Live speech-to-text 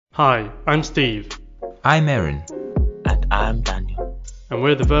Hi, I'm Steve, I'm Erin. And I'm Daniel. and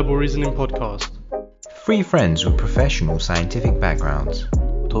we're the Verbal Reasoning Podcast. Three friends with professional scientific backgrounds.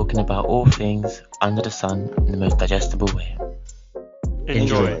 Talking about all things under the sun in the most digestible way.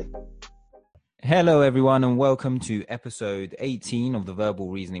 Enjoy. Hello, everyone, and welcome to episode 18 of the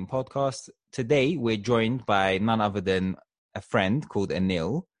Verbal Reasoning Podcast. Today, we're joined by none other than a friend called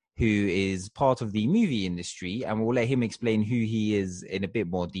Anil, who is part of the movie industry, and we'll let him explain who he is in a bit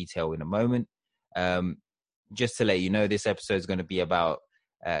more detail in a moment. Just to let you know, this episode is going to be about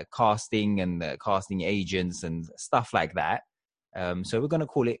casting and casting agents and stuff like that. So we're going to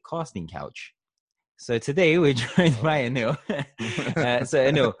call it Casting Couch. So today we're joined by Anil. So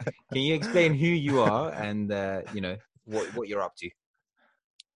Anil, can you explain who you are and what you're up to?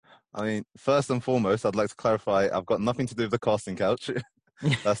 I mean, first and foremost, I'd like to clarify, I've got nothing to do with the casting couch.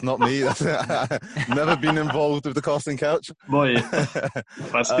 That's not me. That's never been involved with the casting couch. Boy,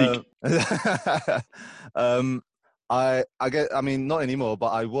 if I speak. I mean, not anymore, but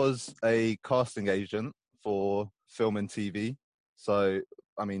I was a casting agent for film and TV. So,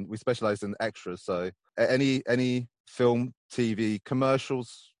 I mean, we specialized in extras. So any film, TV,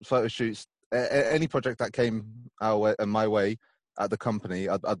 commercials, photo shoots, any project that came our way, my way at the company,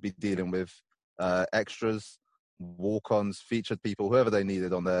 I'd be dealing with extras, walk-ons, featured people, whoever they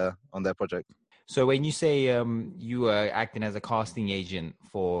needed on their project. So when you say you were acting as a casting agent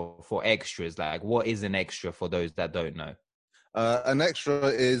for extras, like what is an extra for those that don't know? An extra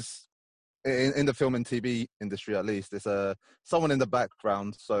is in the film and TV industry, at least, it's someone in the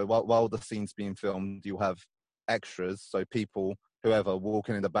background. So while the scene's being filmed, you have extras. So people, whoever,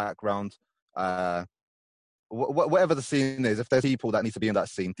 walking in the background. Whatever the scene is, if there's people that need to be in that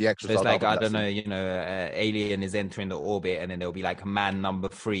scene, the extras. So it's are like, I don't scene. know, alien is entering the orbit, and then there'll be like man number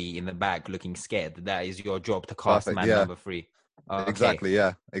 3 in the back looking scared. That is your job to cast Perfect, man yeah. number 3. Okay. Exactly,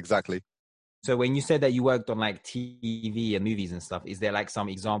 yeah, exactly. So when you said that you worked on like TV and movies and stuff, is there like some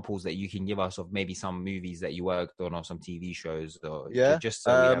examples that you can give us of maybe some movies that you worked on or some TV shows, or Yeah, just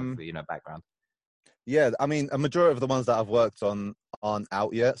so we have background? Yeah, I mean, a majority of the ones that I've worked on aren't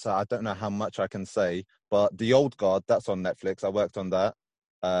out yet, so I don't know how much I can say. But The Old Guard, that's on Netflix. I worked on that.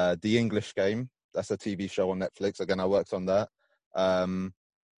 The English Game, that's a TV show on Netflix. Again, I worked on that.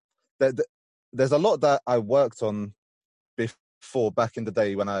 There's a lot that I worked on before, back in the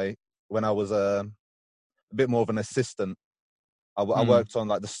day when I was a bit more of an assistant. I worked on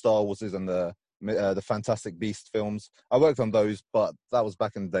like the Star Warses and the Fantastic Beast films. I worked on those, but that was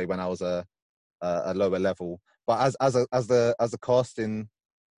back in the day when I was a lower level. But as the casting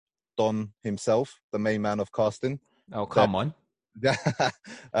Don himself, the main man of casting. Oh, come on.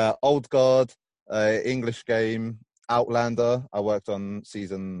 Old Guard, English Game, Outlander. I worked on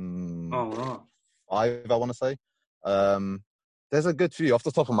season 5, I want to say. There's a good few. Off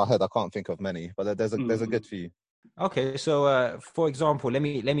the top of my head, I can't think of many, but there's a good few. Okay, so for example, let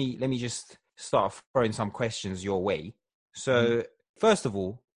me just start throwing some questions your way. So first of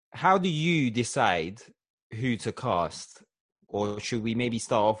all, how do you decide who to cast? Or should we maybe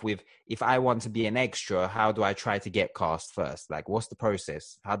start off with, if I want to be an extra, how do I try to get cast first? Like, what's the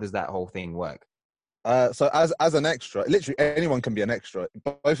process? How does that whole thing work? So as an extra, literally anyone can be an extra.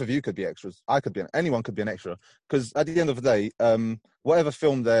 Both of you could be extras. Anyone could be an extra. Because at the end of the day, whatever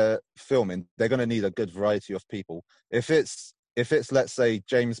film they're filming, they're going to need a good variety of people. If it's let's say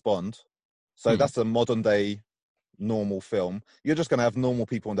James Bond, so that's a modern day normal film. You're just going to have normal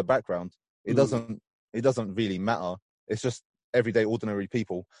people in the background. It doesn't really matter. It's just everyday ordinary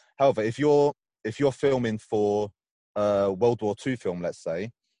people. However, if you're filming for a World War II film, let's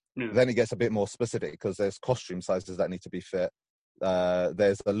say. Then it gets a bit more specific because there's costume sizes that need to be fit.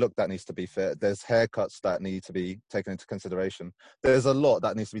 There's a look that needs to be fit. There's haircuts that need to be taken into consideration. There's a lot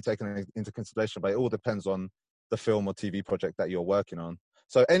that needs to be taken into consideration, but it all depends on the film or TV project that you're working on.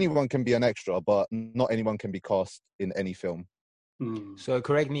 So anyone can be an extra, but not anyone can be cast in any film. So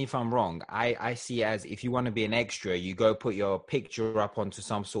correct me if I'm wrong. I see it as, if you want to be an extra, you go put your picture up onto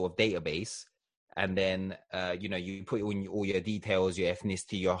some sort of database, and then you put in all your details, your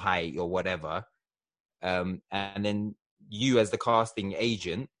ethnicity, your height, or whatever, and then you as the casting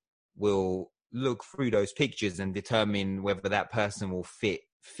agent will look through those pictures and determine whether that person will fit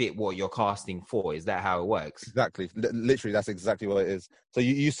what you're casting for. Is that how it works? Exactly. Literally, that's exactly what it is. So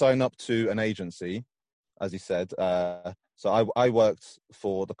you sign up to an agency, as you said. So I worked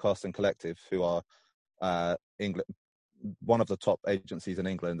for the Casting Collective, who are England, one of the top agencies in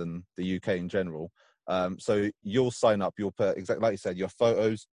England and the UK in general. So you'll sign up, you'll put, exactly like you said, your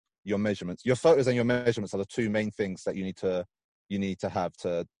photos, your measurements. Your photos and your measurements are the two main things that you need to have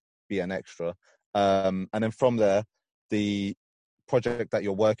to be an extra. And then from there, the project that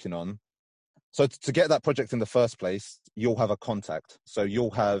you're working on. So to get that project in the first place, you'll have a contact. So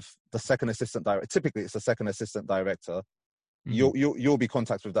you'll have the second assistant director. Typically, it's the second assistant director. You'll be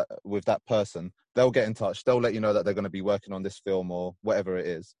contacted with that person. They'll get in touch. They'll let you know that they're going to be working on this film or whatever it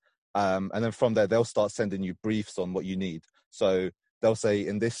is. And then from there, they'll start sending you briefs on what you need. So they'll say,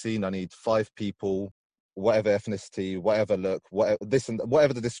 in this scene, I need 5 people, whatever ethnicity, whatever look,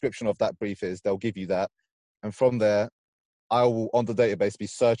 whatever the description of that brief is, they'll give you that. And from there, I will, on the database, be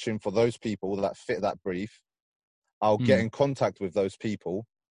searching for those people that fit that brief. I'll get in contact with those people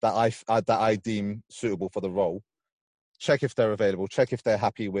that I deem suitable for the role. Check if they're available. Check if they're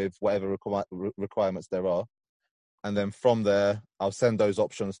happy with whatever requirements there are. And then from there, I'll send those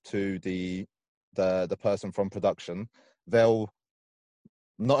options to the person from production. They'll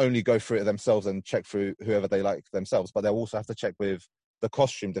not only go through it themselves and check through whoever they like themselves, but they'll also have to check with the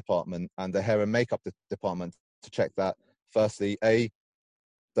costume department and the hair and makeup department to check that, firstly, A,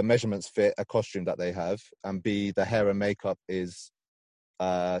 the measurements fit a costume that they have, and B, the hair and makeup is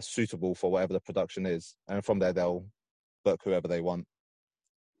suitable for whatever the production is. And from there, they'll book whoever they want.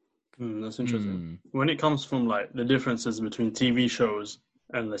 That's interesting. When it comes from like the differences between TV shows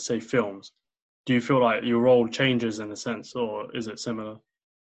and, let's say, films, do you feel like your role changes in a sense, or is it similar?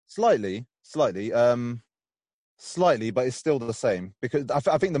 Slightly, but it's still the same, because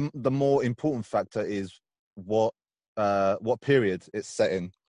I think the more important factor is what period it's set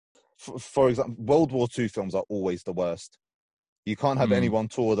in. For example, World War II films are always the worst. You can't have anyone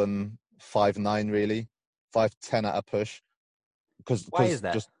taller than 5'9", really, 5'10" at a push. Why is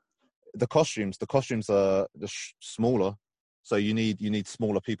that? Just the costumes are just smaller, so you need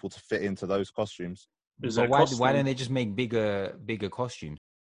smaller people to fit into those costumes. But why don't they just make bigger costumes?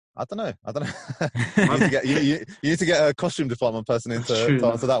 I don't know. you need to get a costume department person in to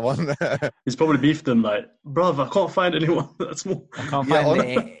answer that one. He's probably beefed them like, bruv, I can't find anyone that's more. I can't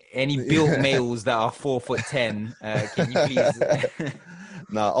find any built males that are 4'10". Can you please?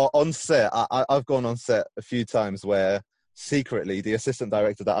 No, on set, I've gone on set a few times where secretly the assistant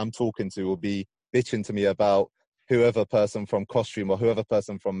director that I'm talking to will be bitching to me about whoever person from costume or whoever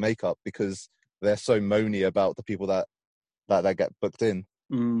person from makeup, because they're so moany about the people that get booked in.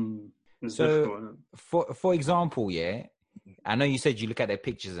 So, for example, I know you said you look at their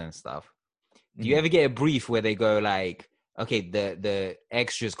pictures and stuff. Do you ever get a brief where they go like, okay, the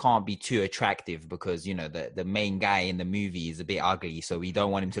extras can't be too attractive because, you know, the main guy in the movie is a bit ugly, so we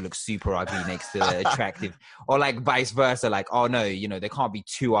don't want him to look super ugly next to the attractive, or like vice versa, like, oh no, you know, they can't be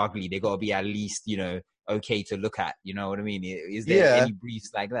too ugly, they got to be at least, you know, okay to look at, you know what I mean? Is there any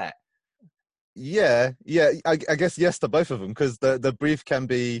briefs like that? Yeah. I guess yes to both of them, because the brief can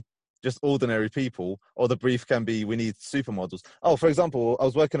be just ordinary people, or the brief can be, we need supermodels. Oh, for example, I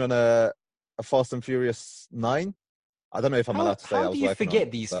was working on a Fast and Furious 9. I don't know if I'm allowed to say I was working on. How do you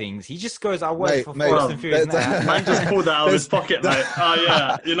forget these things? He just goes, I work for Fast and Furious 9. Man just pulled that out of his pocket, like, oh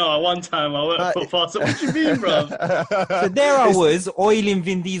yeah, you know, at one time I worked for Fast. What do you mean, bro? So there I was, oiling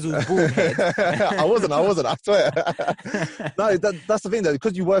Vin Diesel's bald head. I wasn't, I swear. No, that's the thing though,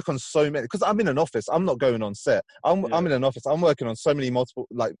 because you work on so many, because I'm in an office, I'm not going on set. I'm in an office, I'm working on so many multiple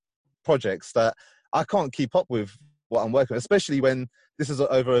like projects that I can't keep up with what I'm working on, especially when this is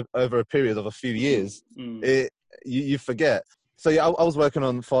over a period of a few years. You forget. So yeah, I was working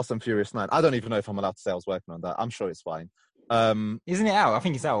on Fast and Furious 9. I don't even know if I'm allowed to say I was working on that. I'm sure it's fine. Isn't it out? I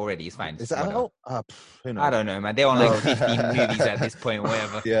think it's out already. It's fine. Is it out? Who knows? I don't know, man. They're on like 15 movies at this point,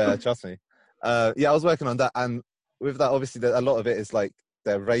 whatever. Yeah, trust me. I was working on that, and with that, obviously, a lot of it is like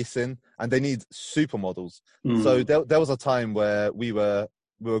they're racing, and they need supermodels. So there was a time where we were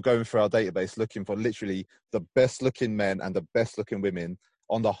going through our database looking for literally the best looking men and the best looking women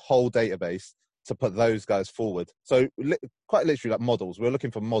on the whole database to put those guys forward. So quite literally like models. We're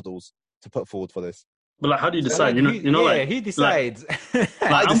looking for models to put forward for this. But like, how do you decide? Like, who decides? Like,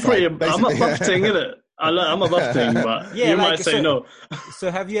 I'm a buff thing, innit? I'm a buff thing, but you might say no.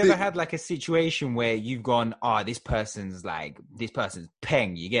 So have you ever had like a situation where you've gone, this person's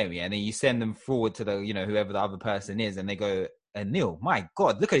peng, you get me? And then you send them forward to the, you know, whoever the other person is, and they go, Neil, my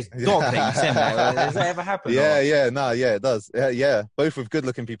God, look at his dog that you sent me. Does that ever happen? It does. Yeah, both with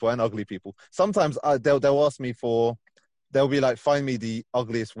good-looking people and ugly people. Sometimes they'll ask me they'll be like, find me the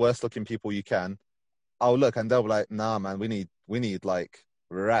ugliest, worst-looking people you can. I'll look, and they'll be like, nah, man, we need like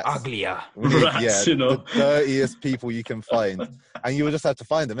rats. Uglier. Rats, you know. The dirtiest people you can find. And you will just have to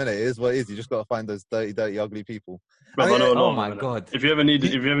find them, innit? It is what it is. You just got to find those dirty, ugly people. Bro, oh my God! If you ever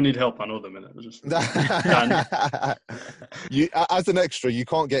need help, I know them. Just you, as an extra, you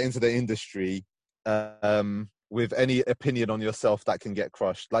can't get into the industry with any opinion on yourself that can get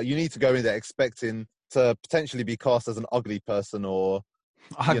crushed. Like, you need to go in there expecting to potentially be cast as an ugly person or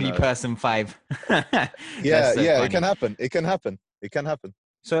ugly person 5. Yeah, so yeah, funny. it can happen. It can happen.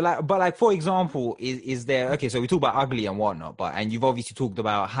 So like for example, is there, okay, so we talk about ugly and whatnot, and you've obviously talked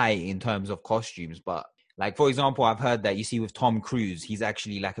about height in terms of costumes, but like, for example, I've heard that you see with Tom Cruise, he's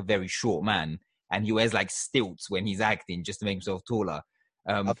actually like a very short man and he wears like stilts when he's acting just to make himself taller.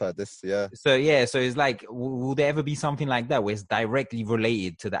 I've heard this, yeah. So it's like, will there ever be something like that where it's directly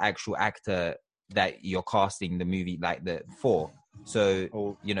related to the actual actor that you're casting the movie for?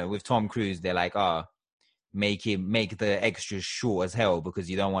 So, with Tom Cruise, they're like, make the extras short as hell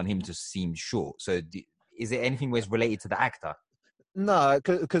because you don't want him to seem short. So is there anything where it's related to the actor? No,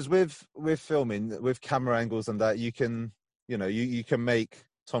 because with filming, with camera angles and that, you can, you can make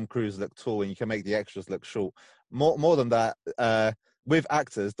Tom Cruise look tall and you can make the extras look short. More than that, with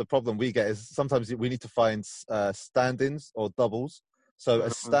actors, the problem we get is sometimes we need to find stand-ins or doubles. So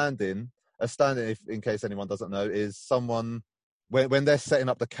a stand-in, if in case anyone doesn't know, is someone when they're setting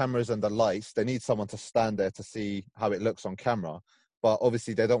up the cameras and the lights, they need someone to stand there to see how it looks on camera. But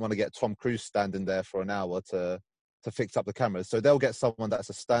obviously, they don't want to get Tom Cruise standing there for an hour to fix up the cameras. So they'll get someone that's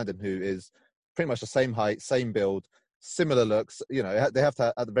a stand-in who is pretty much the same height, same build, similar looks. They have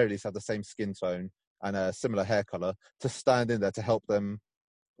to, at the very least, have the same skin tone and a similar hair color to stand in there to help them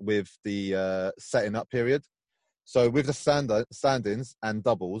with the setting up period. So with the stand-ins and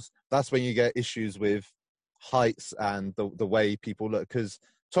doubles, that's when you get issues with heights and the way people look. Because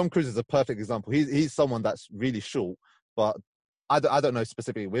Tom Cruise is a perfect example. He's someone that's really short, but I don't know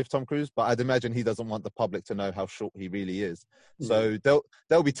specifically with Tom Cruise, but I'd imagine he doesn't want the public to know how short he really is. So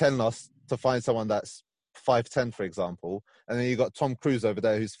they'll be telling us to find someone that's 5'10", for example, and then you got Tom Cruise over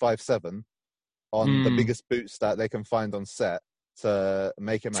there who's 5'7", on the biggest boots that they can find on set to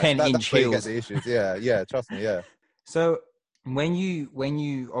make it match. 10-inch heels. You get the issues. Yeah, trust me, yeah. So when you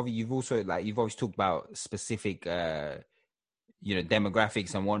you've also you've always talked about specific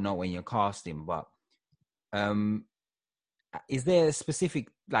demographics and whatnot when you're casting, but is there a specific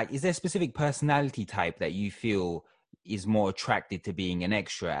personality type that you feel is more attracted to being an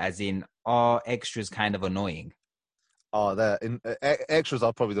extra? As in, are extras kind of annoying? Extras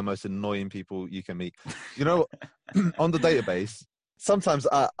are probably the most annoying people you can meet. On the database, sometimes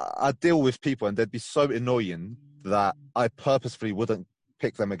I deal with people and they'd be so annoying that I purposefully wouldn't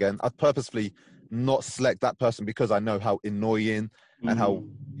pick them again. I'd purposefully not select that person because I know how annoying and how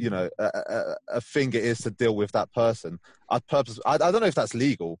a thing it is to deal with that person. I don't know if that's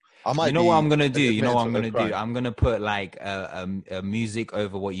legal. I might. What I'm gonna do? I'm gonna put like a music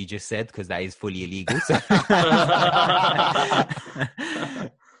over what you just said because that is fully illegal. So.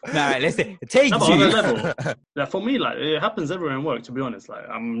 All right, let's take two. Yeah, for me, it happens everywhere in work. To be honest,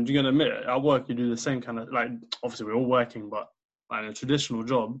 I'm gonna admit it. At work, you do the same kind of obviously we're all working, but in a traditional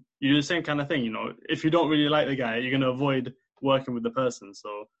job, you do the same kind of thing. If you don't really like the guy, you're gonna avoid working with the person.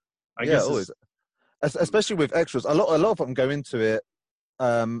 So I guess always. Especially with extras, a lot of them go into it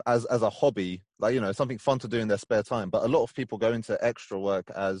as a hobby, something fun to do in their spare time. But a lot of people go into extra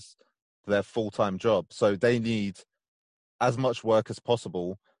work as their full-time job, so they need as much work as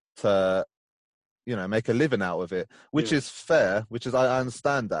possible to make a living out of it, which is fair. I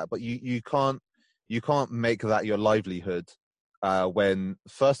understand that, but you can't make that your livelihood when,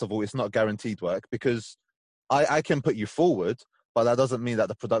 first of all, it's not guaranteed work, because I can put you forward, but that doesn't mean that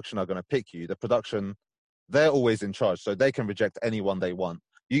the production are going to pick you. The production, they're always in charge, so they can reject anyone they want.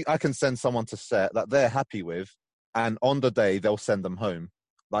 I can send someone to set that they're happy with, and on the day they'll send them home.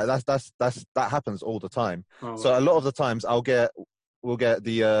 That happens all the time. So a lot of the times we'll get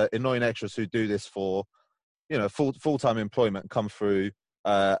the annoying extras who do this for full-time employment come through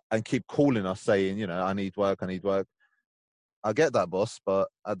and keep calling us saying, I need work. I get that, boss, but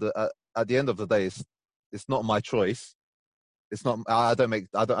at the end of the day, it's not my choice. It's not. I don't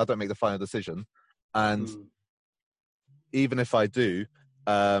make the final decision, and even if I do,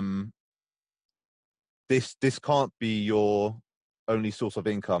 this can't be your only source of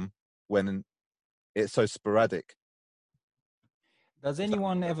income when it's so sporadic. Does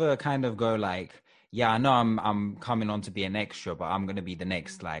anyone ever kind of go I know I'm coming on to be an extra, but I'm going to be the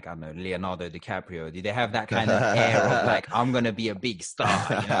next, I don't know, Leonardo DiCaprio? Do they have that kind of air of I'm going to be a big star?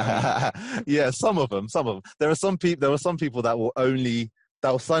 You know what I mean? Yeah, some of them. There are some people that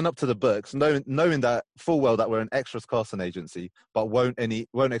will sign up to the books, knowing that full well that we're an extras casting agency, but won't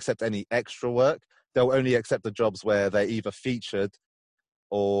accept any extra work. They'll only accept the jobs where they're either featured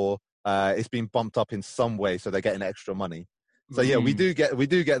or it's been bumped up in some way, so they're getting extra money. So yeah, we do get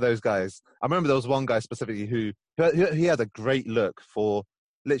those guys. I remember there was one guy specifically who had a great look for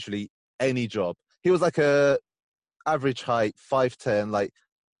literally any job. He was like a average height, 5'10",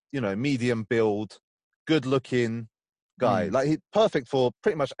 medium build, good-looking guy. Like he's perfect for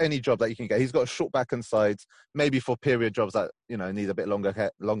pretty much any job that you can get. He's got a short back and sides. Maybe for period jobs that need a bit longer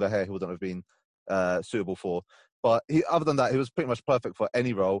hair, he wouldn't have been suitable for. But other than that, he was pretty much perfect for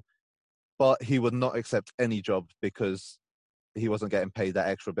any role. But he would not accept any job because he wasn't getting paid that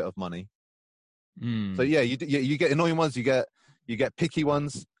extra bit of money. So yeah, you get annoying ones. You get picky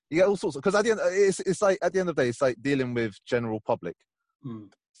ones. You get all sorts of, because at the end, it's like at the end of the day, it's like dealing with general public.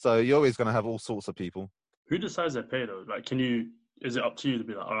 So you're always going to have all sorts of people. Who decides their pay though? Like, is it up to you to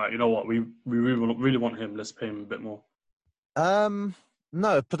be like, all right, you know what, we really want him, let's pay him a bit more?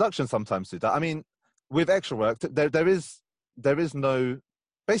 No, production sometimes do that. I mean, with extra work, there is no,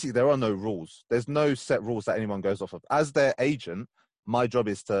 basically there are no rules. There's no set rules that anyone goes off of. As their agent, my job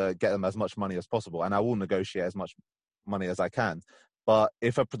is to get them as much money as possible, and I will negotiate as much money as I can. But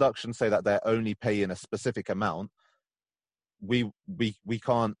if a production say that they're only paying a specific amount, we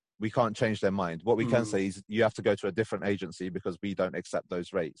can't change their mind. What we can say is you have to go to a different agency because we don't accept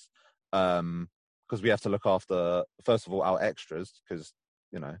those rates. Because we have to look after, first of all, our extras, because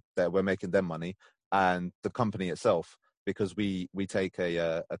that we're making them money, and the company itself, because we take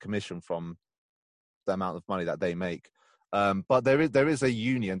a commission from the amount of money that they make. But there is a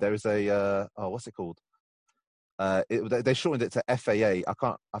union. There is a what's it called? They shortened it to FAA.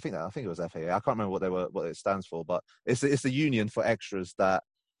 I think it was FAA. I can't remember what it stands for, but it's a union for extras that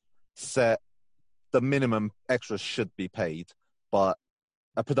set the minimum extras should be paid, but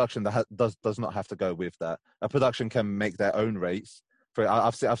a production that does not have to go with that. A production can make their own rates.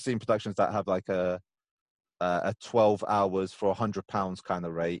 I've seen productions that have like a 12 hours for £100 kind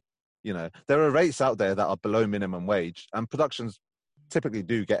of rate. There are rates out there that are below minimum wage, and productions typically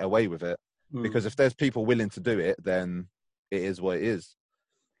do get away with it. Because if there's people willing to do it, then it is what it is.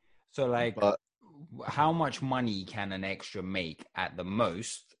 So, how much money can an extra make at the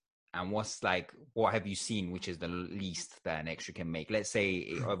most? And what have you seen, which is the least that an extra can make? Let's say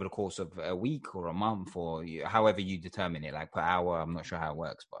over the course of a week or a month, or however you determine it, like per hour. I'm not sure how it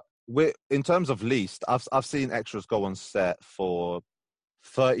works, but in terms of least, I've seen extras go on set for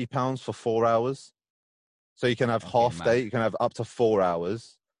 £30 for 4 hours. So you can have half day, you can have up to 4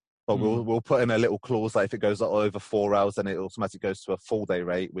 hours. But we'll put in a little clause that if it goes over 4 hours, then it automatically goes to a full day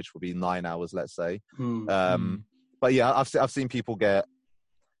rate, which would be 9 hours, let's say. But yeah, I've seen people get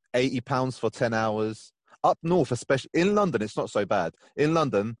 £80 for 10 hours. Up north, especially in London, it's not so bad. In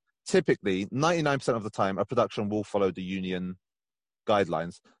London, typically 99% of the time, a production will follow the union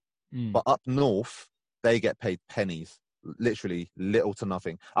guidelines. But up north, they get paid pennies, literally little to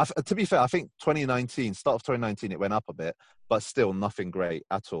nothing. To be fair, I think start of 2019, it went up a bit, but still nothing great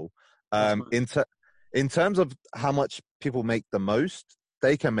at all. In terms of how much people make the most,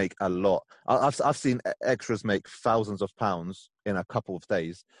 they can make a lot. I've seen extras make thousands of pounds in a couple of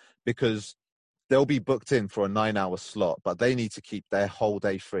days because they'll be booked in for a 9-hour slot, but they need to keep their whole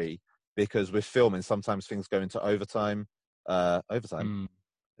day free because with filming, sometimes things go into overtime. Overtime?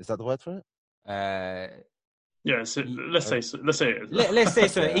 Is that the word for it? Yeah, so let's say so. Let's say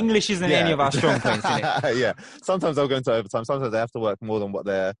so. English isn't any of our strong points, is it? Yeah. Sometimes they'll go into overtime. Sometimes they have to work more than what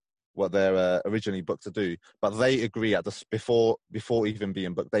they're originally booked to do. But they agree before even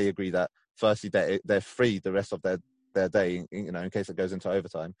being booked, they agree that firstly they're free the rest of their day, in case it goes into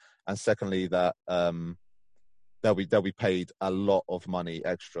overtime, and secondly that they'll be paid a lot of money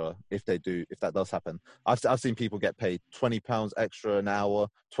extra if that does happen. I've seen people get paid £20 extra an hour,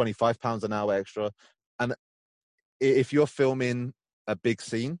 £25 an hour extra, and if you're filming a big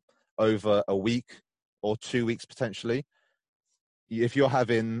scene over a week or 2 weeks potentially, if you're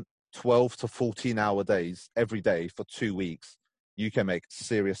having 12 to 14-hour days every day for 2 weeks, you can make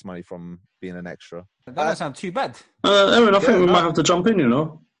serious money from being an extra. That doesn't sound too bad. Aaron, I think we might have to jump in,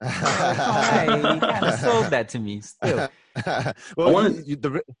 You kind of sold that to me still. Well,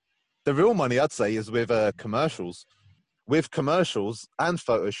 the real money, I'd say, is with commercials. With commercials and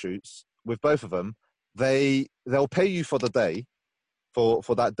photo shoots, with both of them, they'll pay you for the day, for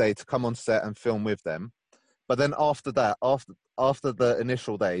that day to come on set and film with them. But then after that, after the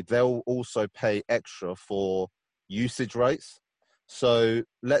initial day, they'll also pay extra for usage rights. So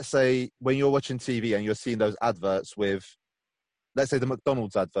let's say when you're watching TV and you're seeing those adverts with, let's say the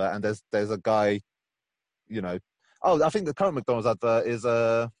McDonald's advert, and there's a guy, I think the current McDonald's advert is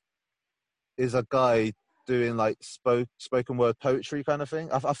a guy doing like spoken word poetry kind of thing.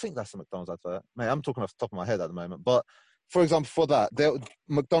 I think that's the McDonald's advert. Mate, I'm talking off the top of my head at the moment. But for example, for that,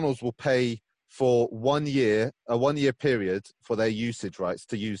 McDonald's will pay for a 1 year period for their usage rights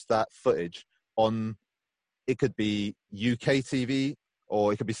to use that footage on, it could be UK TV,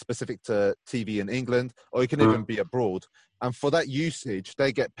 or it could be specific to TV in England, or it can even be abroad. And for that usage,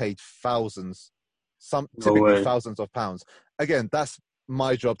 they get paid thousands No typically way. thousands of pounds. Again, that's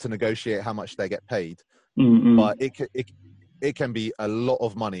my job to negotiate how much they get paid, but it can be a lot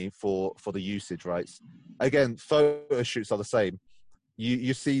of money for the usage rights. Again, photo shoots are the same.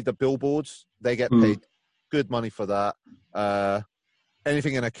 You see the billboards, they get paid good money for that.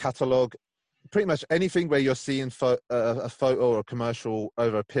 Anything in a catalog, pretty much anything where you're seeing a photo or a commercial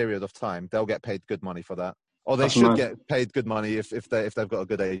over a period of time, they'll get paid good money for that. Or they That's should mad. get paid good money if they've got a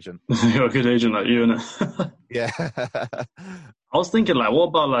good agent. You're a good agent like you, innit? Yeah. I was thinking, like, what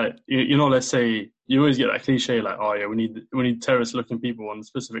about, like, you know, let's say you always get that cliche, like, oh yeah, we need terrorist-looking people on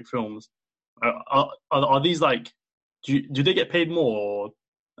specific films. Are these like, do they get paid more,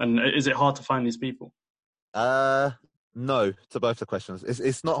 and is it hard to find these people? No, to both the questions.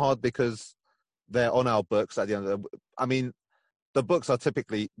 It's not hard because they're on our books at the end of I mean, the books are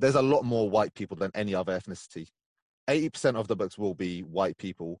typically, there's a lot more white people than any other ethnicity. 80% of the books will be white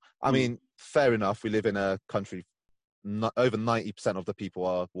people. I mean, fair enough. We live in a country, over 90% of the people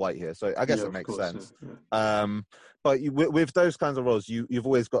are white here. So I guess it makes sense. Yeah. But with those kinds of roles, you've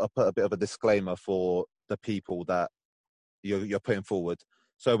always got to put a bit of a disclaimer for the people that you're putting forward.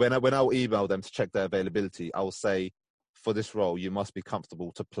 So when I'll email them to check their availability, I'll say, for this role, you must be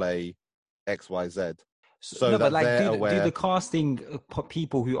comfortable to play X, Y, Z. So no, that but like, they're do aware. the casting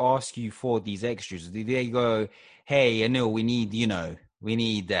people who ask you for these extras, do they go, hey, Anil, we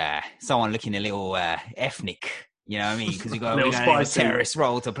need someone looking a little ethnic, you know what I mean? Because we don't have a terrorist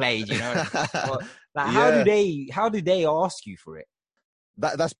role to play, you know? Well, like, yeah. how do they ask you for it?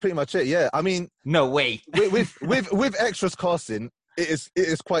 That's pretty much it. Yeah, I mean, no way. with extras casting, it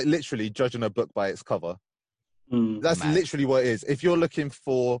is quite literally judging a book by its cover. That's literally what it is. If you're looking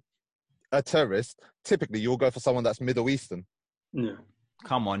for a terrorist, typically you'll go for someone that's Middle Eastern. Yeah.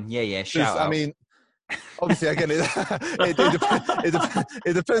 Come on, yeah. Shout out. I mean, obviously, again, it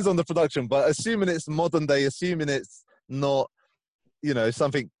depends on the production, but assuming it's modern day, assuming it's not,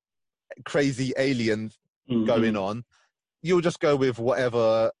 something crazy alien going on, you'll just go with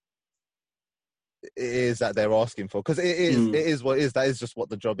whatever it is that they're asking for, because it is what it is. That is just what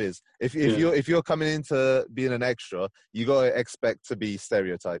the job is. If you're coming into being an extra, you got to expect to be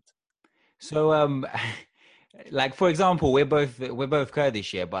stereotyped. So like, for example, we're both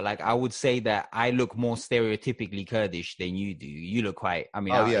Kurdish here, but like, I would say that I look more stereotypically Kurdish than you do. You look quite, I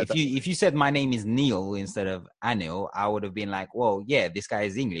mean, if you said my name is Neil instead of Anil, I would have been like, well, yeah, this guy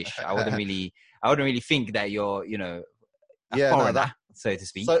is English. I wouldn't really think that you're, a foreigner, so to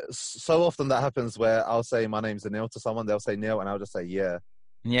speak. So often that happens where I'll say my name's Anil to someone, they'll say Neil, and I'll just say yeah.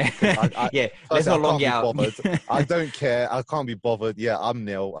 Yeah. Let's not long it out. I don't care. I can't be bothered. Yeah, I'm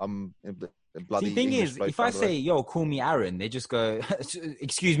Neil. I'm bloody. The thing is, if I say, yo, call me Aaron, they just go,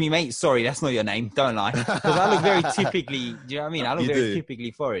 excuse me, mate. Sorry, that's not your name. Don't lie. Because I look very typically, do you know what I mean? I look very typically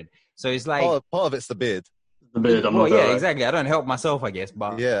foreign. So it's like, part of it's the beard. The beard. Exactly. I don't help myself, I guess.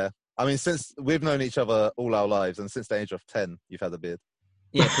 But yeah, I mean, since we've known each other all our lives, and since the age of 10, you've had a beard.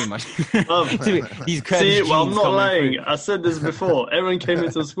 Yeah, pretty much. See, well, I'm not lying. I said this before. Everyone came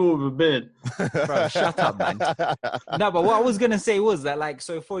into school with a beard. Bro, shut up, man. No, but what I was going to say was that, like,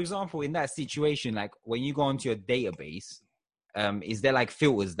 so for example, in that situation, like when you go onto your database, is there like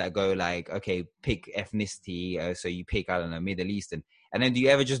filters that go like, okay, pick ethnicity. So you pick, I don't know, Middle Eastern. And then do you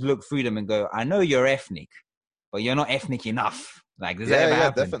ever just look through them and go, I know you're ethnic, but you're not ethnic enough. Like, does that ever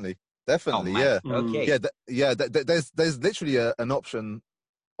happen? Definitely. Okay. There's literally an option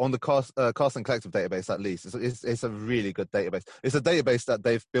on the Cast and Collective database, at least. It's a really good database. It's a database that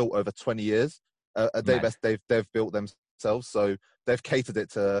they've built over 20 years, a database they've built themselves. So they've catered it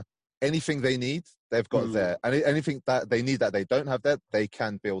to anything they need, they've got there. And anything that they need that they don't have there, they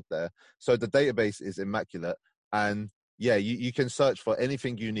can build there. So the database is immaculate. And yeah, you can search for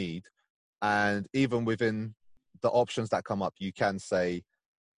anything you need. And even within the options that come up, you can say,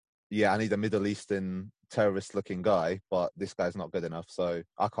 yeah, I need a Middle Eastern terrorist-looking guy, but this guy's not good enough, so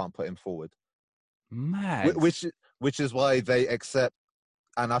I can't put him forward. Mad. Which is why they accept,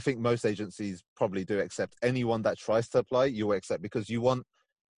 and I think most agencies probably do accept anyone that tries to apply. You will accept because you want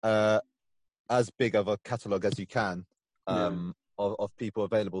as big of a catalogue as you can of people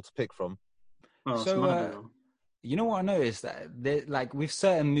available to pick from. So, you know what I noticed, that like with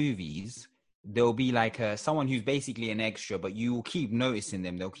certain movies, there'll be like someone who's basically an extra, but you will keep noticing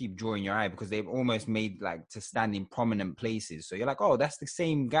them. They'll keep drawing your eye because they've almost made like to stand in prominent places. So you're like, oh, that's the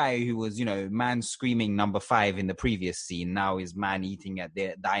same guy who was, man screaming number 5 in the previous scene. Now is man eating at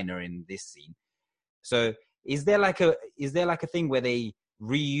the diner in this scene. So is there like a thing where they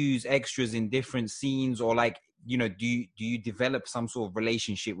reuse extras in different scenes, or like, do you develop some sort of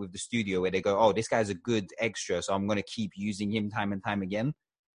relationship with the studio where they go, oh, this guy's a good extra, so I'm going to keep using him time and time again?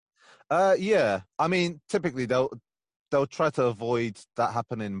 Yeah. I mean, typically they'll try to avoid that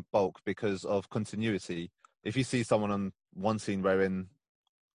happening in bulk because of continuity. If you see someone on one scene wearing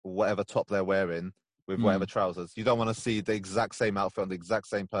whatever top they're wearing with whatever trousers, you don't want to see the exact same outfit on the exact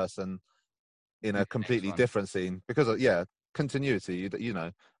same person in a completely different scene because of continuity. You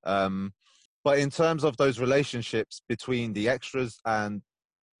know. But in terms of those relationships between the extras and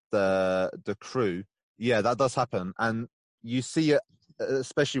the crew, yeah, that does happen, and you see it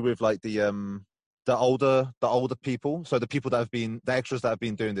especially with like the older people. So the people that have been the extras that have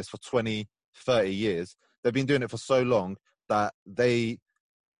been doing this for 20, 30 years, they've been doing it for so long that they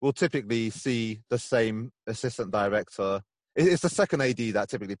will typically see the same assistant director. It's the second AD that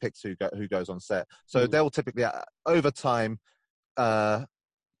typically picks who goes on set. So they'll typically over time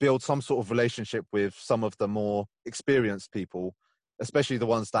build some sort of relationship with some of the more experienced people, especially the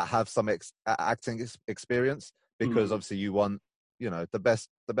ones that have some acting experience, because obviously you want, you know, the best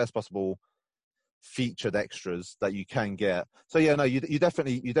possible featured extras that you can get. So yeah, no, you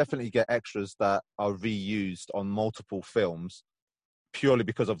definitely get extras that are reused on multiple films purely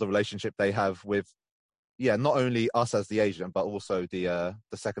because of the relationship they have with, not only us as the agent, but also the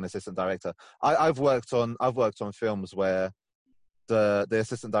second assistant director. I've worked on films where the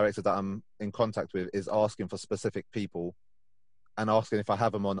assistant director that I'm in contact with is asking for specific people and asking if I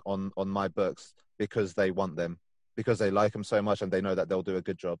have them on my books because they want them, because they like them so much and they know that they'll do a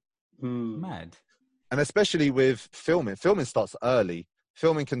good job. Mad. And especially with filming starts early.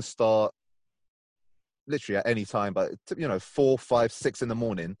 Filming can start literally at any time, but 4, 5, 6 in the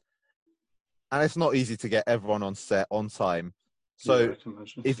morning, and it's not easy to get everyone on set on time. So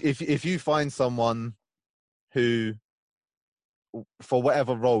if you find someone who, for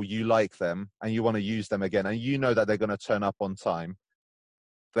whatever role you like them and you want to use them again, and you know that they're going to turn up on time,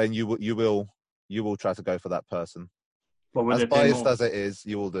 then you will try to go for that person. But as biased as it is,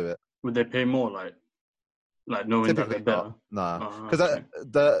 you will do it. Would they pay more, like knowing Typically that they're better? Nah, because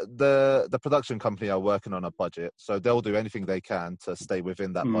the production company are working on a budget, so they'll do anything they can to stay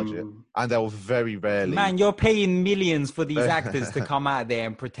within that budget, and they'll very rarely. Man, you're paying millions for these actors to come out there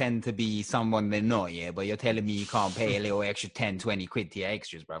and pretend to be someone they're not, but you're telling me you can't pay a little extra 10, 20 quid to your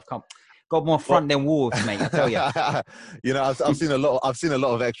extras, bruv. Come, got more front than wolves, mate. I tell you. I've seen a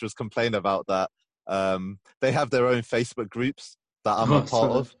lot of extras complain about that. They have their own Facebook groups that I'm a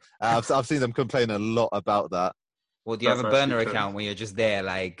part of. I've seen them complain a lot about that. Well, do you have a burner account where you're just there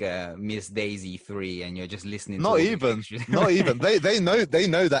like Miss Daisy 3 and you're just listening? Not even. They know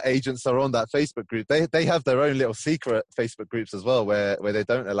that agents are on that Facebook group. They have their own little secret Facebook groups as well where they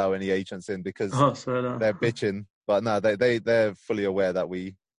don't allow any agents in because they're bitching. But no, they're fully aware that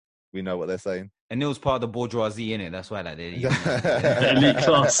we know what they're saying. And Neil's part of the bourgeoisie, innit? That's why the elite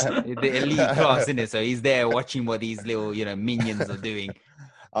class. The elite class, innit? So he's there watching what these little, minions are doing.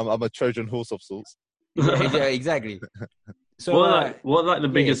 I'm a Trojan horse of sorts. Yeah, exactly. So what are the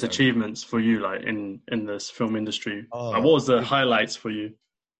biggest achievements for you, like in this film industry? What was the highlights for you?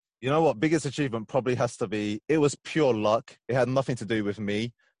 You know what? Biggest achievement probably has to be, it was pure luck. It had nothing to do with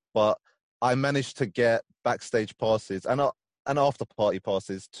me, but I managed to get backstage passes and after party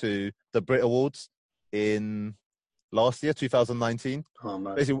passes to the Brit Awards in last year, 2019. Oh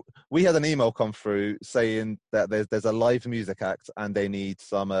man! Basically, we had an email come through saying that there's a live music act and they need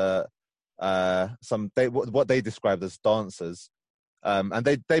what they described as dancers, and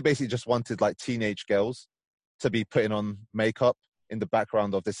they basically just wanted like teenage girls to be putting on makeup in the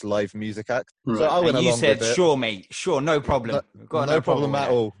background of this live music act. Right. So I went along with it. You said, "Sure, mate, sure, no problem, no problem at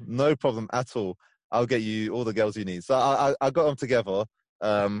all, no problem at all. I'll get you all the girls you need." So I got them together.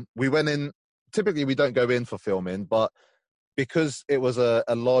 We went in. Typically, we don't go in for filming, but because it was a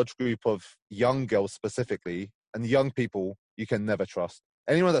large group of young girls specifically, and young people you can never trust.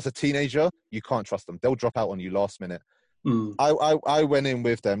 Anyone that's a teenager, you can't trust them. They'll drop out on you last minute. I went in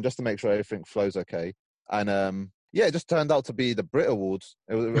with them just to make sure everything flows okay. And it just turned out to be the Brit Awards.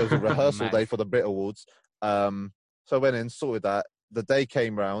 It was a rehearsal day for the Brit Awards. So I went in, sorted that. The day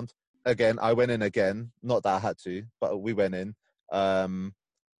came round. Again, I went in again. Not that I had to, but we went in.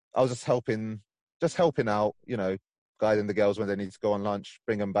 I was just helping out, guiding the girls when they need to go on lunch,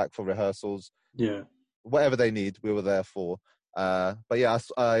 bring them back for rehearsals. Yeah. Whatever they need, we were there for. But yeah,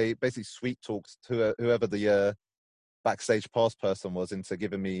 I basically sweet talked to whoever the backstage pass person was into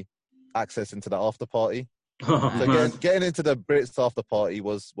giving me access into the after party. So getting into the Brits after party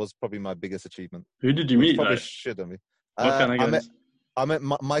was probably my biggest achievement. Who did you meet? Probably should have been. What kind of guys? I met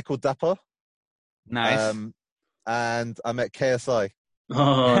Michael Dapper. Nice. And I met KSI.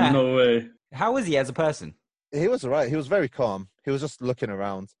 Oh, no way. How was he as a person? He was all right. He was very calm. He was just looking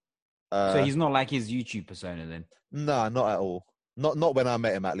around. So he's not like his YouTube persona then? No, not at all. Not when I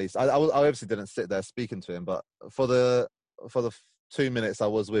met him, at least. I obviously didn't sit there speaking to him, but for the 2 minutes I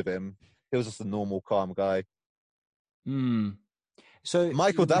was with him, he was just a normal, calm guy. So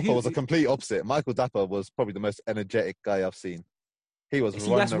Michael Dapper was a complete opposite. Michael Dapper was probably the most energetic guy I've seen. He was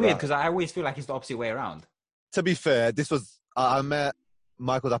running that's weird around. because I always feel like it's the opposite way around. To be fair, I met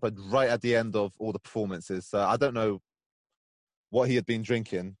Michael Dapper right at the end of all the performances, so I don't know what he had been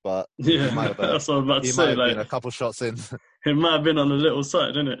drinking, but Yeah, he might have, that's what I was about to he say. might have Like, been a couple shots in. it might have been on the little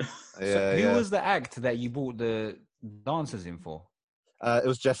side, didn't it? Yeah, Who was the act that you bought the dancers in for? It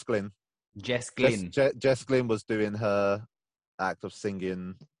was Jess Glynn. Jess Glynn. Jess Glynn was doing her act of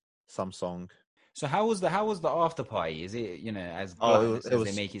singing some song. So how was the after party? Is it, you know, as Oh, glamorous as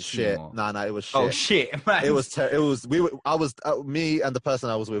they make it shit. seem? Or... No, it was shit. Oh shit, man. It was me and the person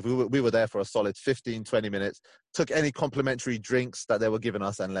I was with, we were there for a solid 15, 20 minutes, took any complimentary drinks that they were giving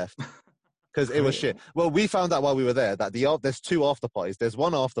us and left. Because it was shit. Well, we found out while we were there that there's 2 after parties. There's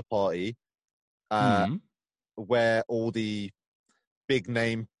one after party where all the big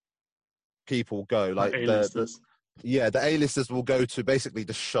name people go, like the A-listers will go to basically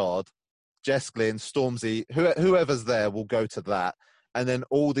the Shard. Jess Glynn, Stormzy, whoever's there will go to that, and then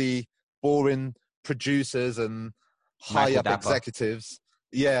all the boring producers and high-up executives.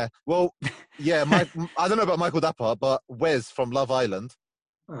 Yeah, well, yeah. I don't know about Michael Dapper, but Wes from Love Island,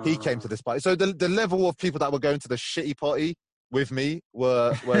 he came to this party. So the level of people that were going to the shitty party with me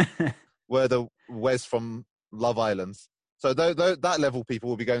were the Wes from Love Island. So that level people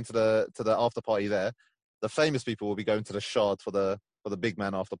will be going to the after party there. The famous people will be going to the Shard for the big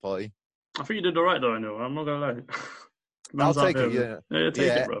man after party. I think you did all right, though, I know. I'm not going to lie. I'll take it, yeah. Take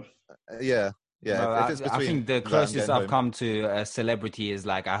it, bro. Yeah. No, I think the closest I've come to a celebrity is,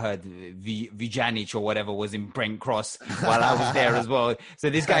 like, I heard Vujanic or whatever was in Brent Cross while I was there as well. So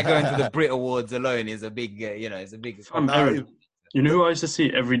this guy going to the Brit Awards alone is a big, it's a big... Aaron, you know who I used to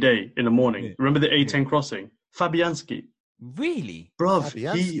see every day in the morning? Yeah. Remember the A10 crossing? Fabianski. Really? Bro,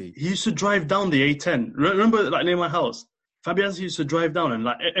 he used to drive down the A10. Remember, like, near my house? Fabianski used to drive down, and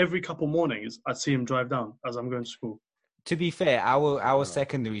like every couple mornings, I'd see him drive down as I'm going to school. To be fair, our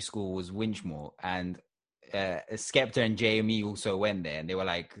secondary school was Winchmore, and Skepta and JME also went there, and they were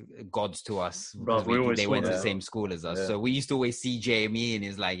like gods to us. Bro, they went to the same school as us, so we used to always see JME, and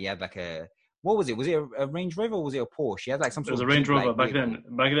he had like a, what was it? Was it a Range Rover or was it a Porsche? He had like some sort of... It was a Range Rover back then.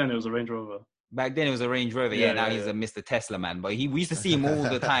 Back then, it was a Range Rover. Back then it was a Range Rover. Now he's a Mr. Tesla man. But we used to see him all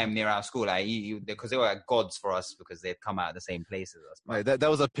the time near our school, like because they were like gods for us because they'd come out of the same place as us. Mate, there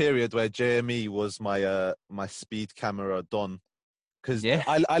was a period where JME was my speed camera don, because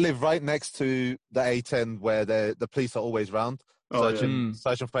I live right next to the A10 where the police are always round searching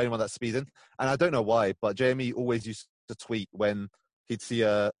for anyone that's speeding, and I don't know why, but JME always used to tweet when he'd see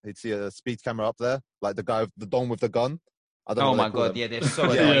a speed camera up there, like the don with the gun. Oh my god, they're so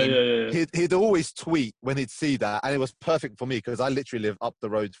annoying. He'd always tweet when he'd see that, and it was perfect for me because I literally live up the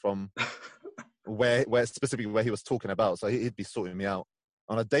road from where specifically where he was talking about, so he'd be sorting me out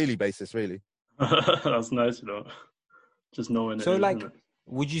on a daily basis, really. That's nice, just knowing it. So, like,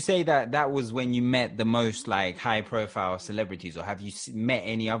 would you say that was when you met the most, like, high-profile celebrities, or have you met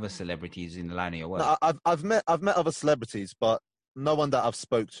any other celebrities in the line of your work? No, I've met other celebrities, but no one that I've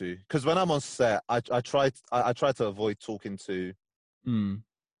spoke to, because when I'm on set, I try to avoid talking to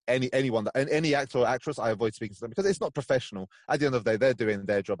anyone, any actor or actress. I avoid speaking to them because it's not professional. At the end of the day, they're doing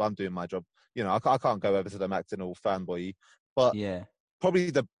their job, I'm doing my job. I can't go over to them acting all fanboy. But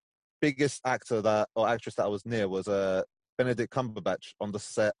probably the biggest actor or actress that I was near was Benedict Cumberbatch on the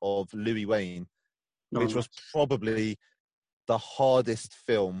set of Louis Wayne, which was probably the hardest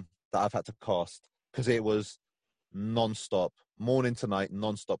film that I've had to cast because it was non-stop, morning to night,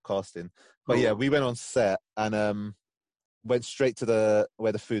 non-stop casting. But we went on set and went straight to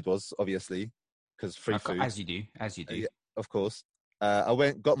where the food was, obviously, because free food. As you do. Yeah, of course.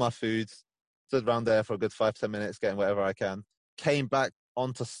 I got my food, stood around there for a good 5-10 minutes, getting whatever I can. Came back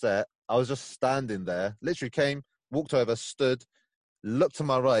onto set. I was just standing there. Literally walked over, stood, looked to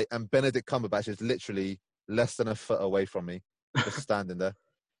my right, and Benedict Cumberbatch is literally less than a foot away from me, just standing there.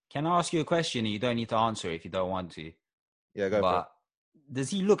 Can I ask you a question? You don't need to answer if you don't want to. Yeah, go for it. Does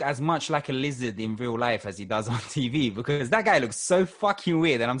he look as much like a lizard in real life as he does on TV? Because that guy looks so fucking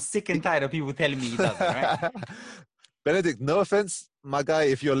weird, and I'm sick and tired of people telling me he doesn't, right? Benedict, no offense, my guy,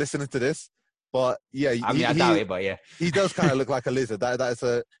 if you're listening to this, but yeah, I doubt it, but yeah, he does kind of look like a lizard.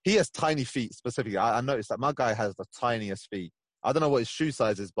 He has tiny feet specifically. I noticed that my guy has the tiniest feet. I don't know what his shoe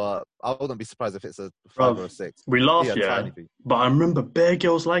size is, but I wouldn't be surprised if it's a 5 or a 6. We laugh, but I remember bare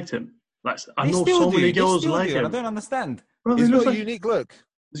girls liked him. Like, I know so many girls like him. I don't understand. Bro, he's got a unique look.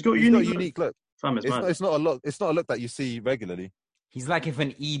 He's got a unique look. It's not a look. It's not a look that you see regularly. He's like if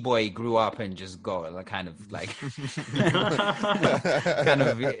an e-boy grew up and just got like kind of like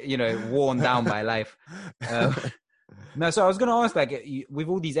worn down by life. No, so I was going to ask, like, with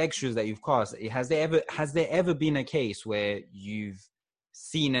all these extras that you've cast, has there ever been a case where you've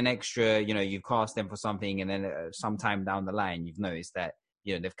seen an extra, you've cast them for something, and then sometime down the line you've noticed that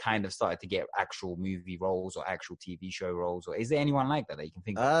they've kind of started to get actual movie roles or actual TV show roles, or is there anyone like that you can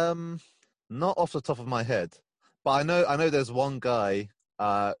think of? Not off the top of my head, but I know there's one guy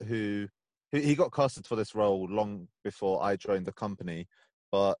who he got casted for this role long before I joined the company.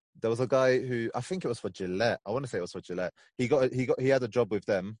 But there was a guy who, I think it was for Gillette. I want to say it was for Gillette. He had a job with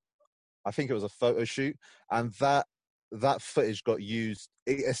them. I think it was a photo shoot, and that footage got used.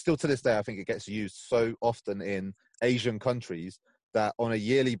 It's still to this day, I think it gets used so often in Asian countries that on a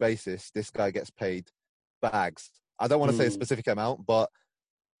yearly basis, this guy gets paid bags. I don't want to say a specific amount, but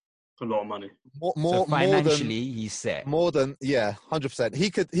a lot of money. So financially, he's set. More than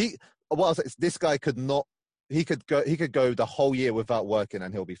 100%. What I'll say is this guy could not. He could go the whole year without working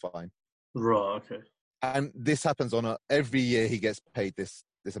and he'll be fine. Right. Okay. And this happens every year he gets paid this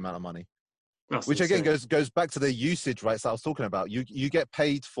amount of money. That's which insane. again goes back to the usage rights that I was talking about. You get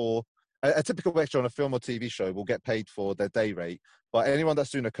paid for a typical extra on a film or TV show will get paid for their day rate. But anyone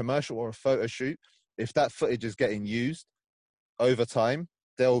that's doing a commercial or a photo shoot, if that footage is getting used over time,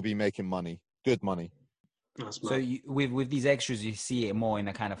 they'll be making money, good money. So with these extras, you see it more in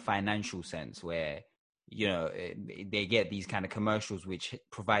a kind of financial sense where, they get these kind of commercials which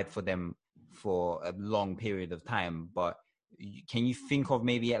provide for them for a long period of time. But can you think of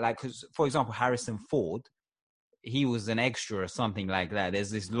maybe because, for example, Harrison Ford, he was an extra or something like that. There's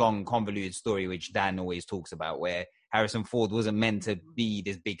this long convoluted story which Dan always talks about where Harrison Ford wasn't meant to be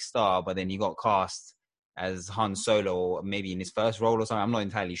this big star, but then he got cast as Han Solo, or maybe in his first role or something. I'm not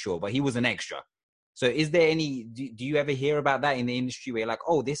entirely sure, but he was an extra. So is there any, do you ever hear about that in the industry where you're like,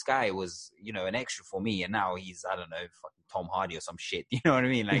 oh, this guy was, an extra for me and now he's, I don't know, fucking Tom Hardy or some shit. You know what I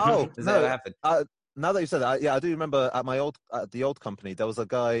mean? Like, does that ever happen? Now that you said that, I do remember at the old company, there was a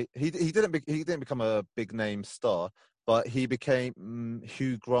guy, he didn't become a big name star, but he became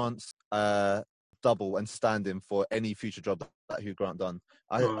Hugh Grant's double and stand-in for any future job that Hugh Grant done.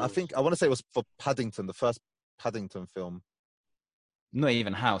 I think, I want to say it was for Paddington, the first Paddington film. Not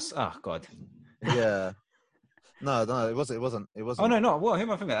even House. Oh, God. Yeah. No, it wasn't. Oh, no. What? Who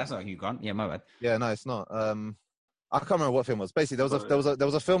am I thinking? That's not Hugh Grant. Yeah, my bad. Yeah, no, it's not. I can't remember what film it was. Basically, there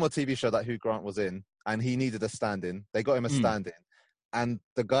was a film or TV show that Hugh Grant was in, and he needed a stand-in. They got him a stand-in, and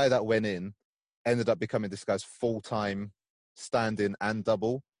the guy that went in ended up becoming this guy's full-time stand-in and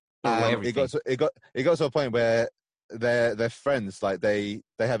double. And it got to a point where they're friends. Like they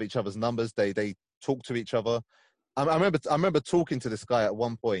have each other's numbers. They talk to each other. I remember talking to this guy at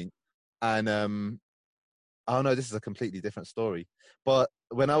one point, and oh no, this is a completely different story. But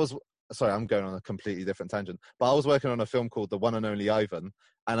when I was sorry, I'm going on a completely different tangent. But I was working on a film called The One and Only Ivan,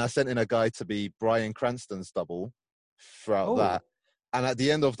 and I sent in a guy to be Bryan Cranston's double throughout that. And at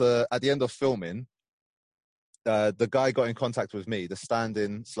the end of filming, the guy got in contact with me. The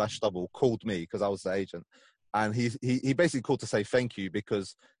stand-in / double called me because I was the agent, and he basically called to say thank you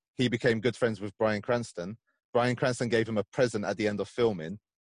because he became good friends with Bryan Cranston. Bryan Cranston gave him a present at the end of filming,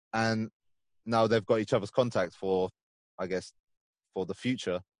 and now they've got each other's contact for, I guess, for the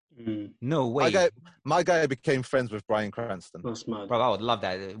future. No way. My guy became friends with Bryan Cranston. That's mad. Bro, I would love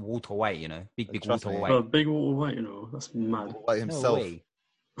that. Walter White, big Walter White. Big Walter White, that's mad. Walter White himself. No way.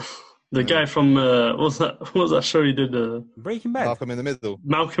 The guy from what was that show he did? Breaking Bad. Malcolm in the Middle.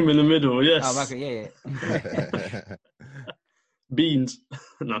 Malcolm in the Middle, yes. Oh, Malcolm, yeah. Beans.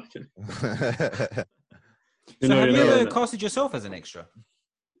 No, I'm kidding. So have you ever casted yourself as an extra?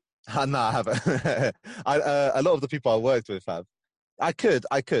 No, I haven't. A lot of the people I worked with have. I could,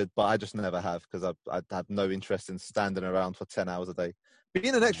 but I just never have because I have no interest in standing around for 10 hours a day.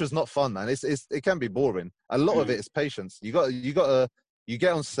 Being an extra is not fun, man. It can be boring. A lot of it is patience. You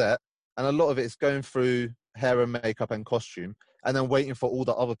get on set, and a lot of it is going through hair and makeup and costume, and then waiting for all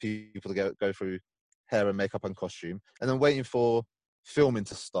the other people to go through hair and makeup and costume, and then waiting for filming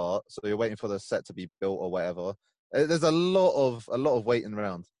to start. So you're waiting for the set to be built or whatever. There's a lot of waiting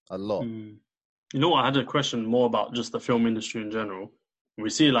around. A lot. You know what? I had a question more about just the film industry in general. We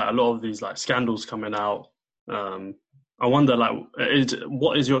see like a lot of these like scandals coming out. I wonder, like,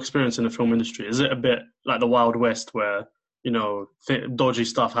 what is your experience in the film industry? Is it a bit like the Wild West where, dodgy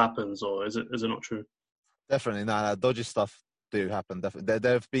stuff happens, or is it not true? Definitely, no, dodgy stuff do happen. Definitely,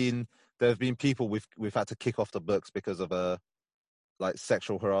 there have been people we've had to kick off the books because of like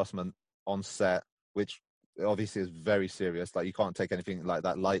sexual harassment on set, which obviously is very serious. Like you can't take anything like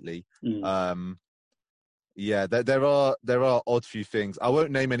that lightly. Yeah, there are odd few things. I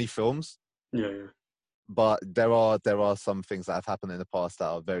won't name any films, Yeah. but there are some things that have happened in the past that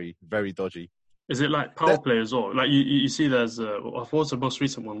are very, very dodgy. Is it like power That- play as well? Like you see, there's what's the most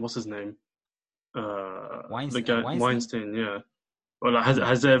recent one? What's his name? The guy Weinstein? Weinstein. Yeah. Well, like,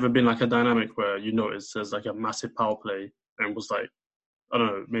 has there ever been like a dynamic where you notice there's like a massive power play and was like, I don't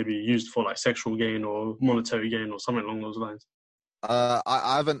know, maybe used for like sexual gain or monetary gain or something along those lines?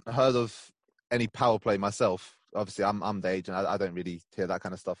 I haven't heard of any power play myself. Obviously, I'm the agent. I don't really hear that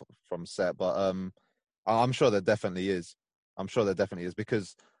kind of stuff from set, but I'm sure there definitely is. I'm sure there definitely is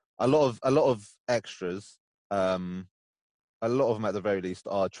because a lot of extras, a lot of them at the very least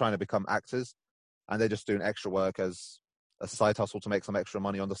are trying to become actors, and they're just doing extra work as a side hustle to make some extra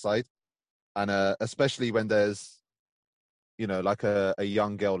money on the side. And especially when there's, like a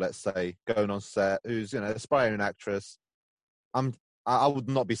young girl, let's say, going on set who's, aspiring actress. I would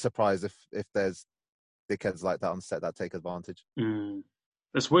not be surprised if there's dickheads like that on set that take advantage. Mm.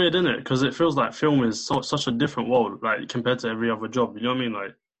 It's weird, isn't it? Because it feels like film is such a different world, like compared to every other job. You know what I mean?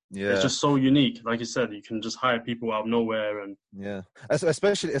 Like Yeah, it's just so unique. Like you said, you can just hire people out of nowhere, and yeah.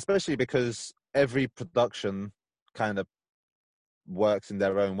 Especially because every production kind of works in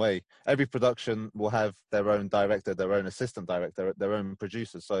their own way. Every production will have their own director, their own assistant director, their own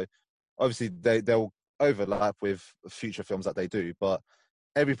producer. So obviously they'll overlap with future films that they do, but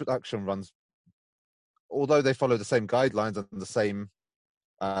every production runs, although they follow the same guidelines and the same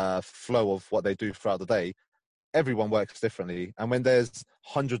flow of what they do throughout the day, everyone works differently. And when there's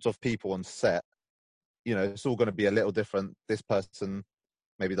hundreds of people on set, it's all going to be a little different. This person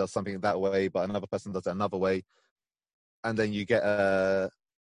maybe does something that way, but another person does it another way. And then you get a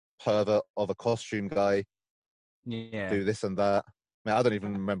pervert of a costume guy do this and that. I don't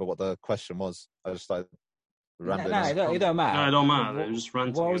even remember what the question was. I just started rambling on. It don't matter. No, it don't matter. It just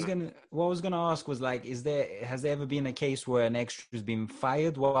ranting. What I was gonna ask was like, has there ever been a case where an extra's been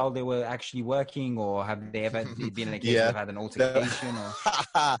fired while they were actually working, or have they ever been in a case where they've had an altercation? Or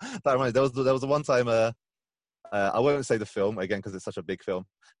that reminds me, there was one time. I won't say the film again because it's such a big film,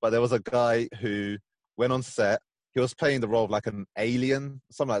 but there was a guy who went on set. He was playing the role of like an alien,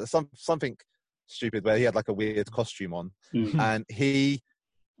 something like that, something stupid where he had like a weird costume on, and he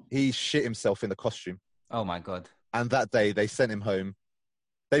shit himself in the costume. Oh my god! And that day they sent him home.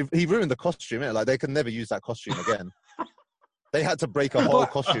 He ruined the costume. Like they could never use that costume again. They had to break a whole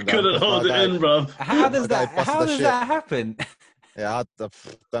costume down. Couldn't hold it in, bro. How does that happen? Yeah,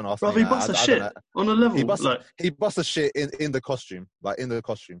 don't ask bro, me. He busts a shit on a level. He busts a shit in the costume, like in the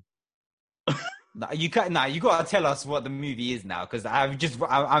costume. You gotta tell us what the movie is now, because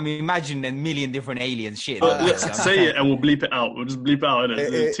I'm imagining a million different aliens shit. Let's say it and we'll bleep it out. We'll just bleep it out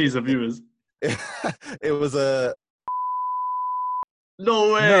and tease the viewers. It was a.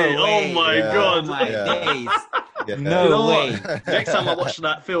 No way! Oh my god! Oh my days! Yeah. No way! Next time I watch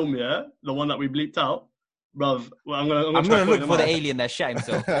that film, the one that we bleeped out, bruv, I'm gonna look for the alien that shot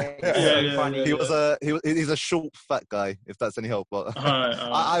himself. Funny. He's a short, fat guy. If that's any help, but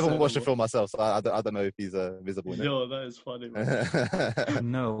I haven't watched the film myself, so I don't know if he's visible. Yo, that is funny.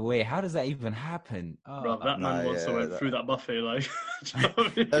 Man. No way! How does that even happen? Bruv, that man went through that buffet like.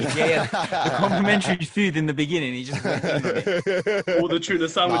 The complimentary food in the beginning. He just went in on it. All the tuna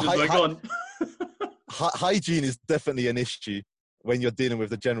sandwiches are gone. Hygiene is definitely an issue when you're dealing with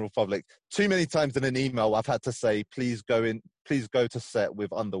the general public. Too many times in an email, I've had to say, please go to set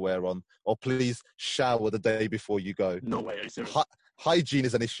with underwear on, or please shower the day before you go. No way. Hygiene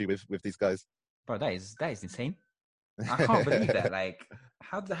is an issue with these guys. Bro, that is insane. I can't believe that. Like,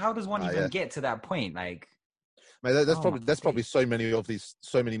 how does one even get to that point? Like, man, there's probably so many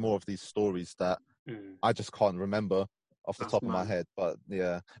more of these stories that I just can't remember off the top of my head. But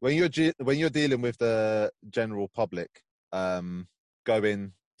yeah, when you're dealing with the general public,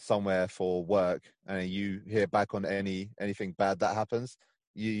 going somewhere for work and you hear back on anything bad that happens,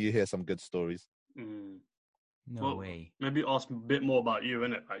 you hear some good stories. No way. Maybe ask a bit more about you,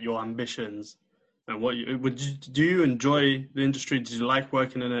 innit? Like your ambitions and do you enjoy the industry? Do you like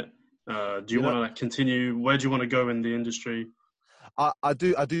working in it? Do you want to like continue? Where do you want to go in the industry? I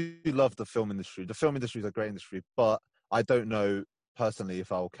do love the film industry. The film industry is a great industry, but I don't know personally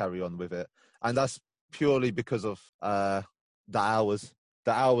if I'll carry on with it, and that's purely because of the hours.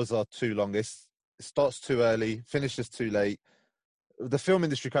 The hours are too long. It starts too early, finishes too late. The film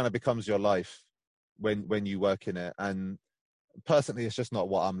industry kind of becomes your life when you work in it, and personally, it's just not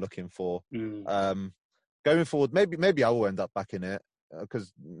what I'm looking for. Going forward, maybe I will end up back in it,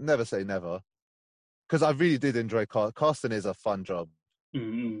 because never say never. Because I really did enjoy casting. Is a fun job,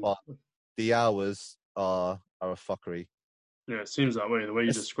 but the hours are a fuckery. Yeah, it seems that way, the way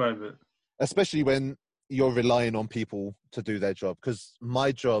you describe it. Especially when you're relying on people to do their job. Because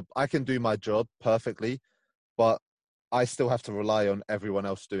my job, I can do my job perfectly, but I still have to rely on everyone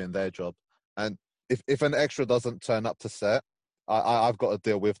else doing their job. And if an extra doesn't turn up to set, I've got to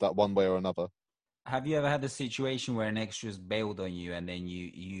deal with that one way or another. Have you ever had a situation where an extra's bailed on you and then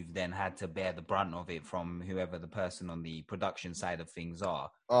you've then had to bear the brunt of it from whoever the person on the production side of things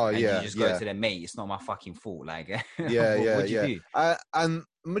are? Oh, and yeah. you just go to them, mate, it's not my fucking fault. Like, What'd you do? And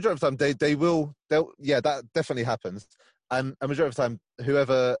majority of the time, that definitely happens. And a majority of the time,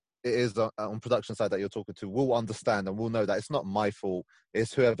 whoever it is on production side that you're talking to will understand and will know that it's not my fault,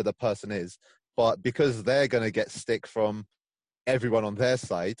 it's whoever the person is. But because they're going to get stick from everyone on their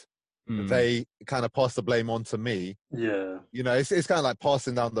side, they kind of pass the blame on to me. Yeah. You know, it's kind of like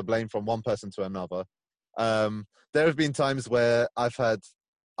passing down the blame from one person to another. There have been times where I've had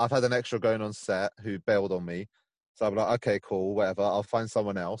an extra going on set who bailed on me. So I'm like, okay, cool, whatever. I'll find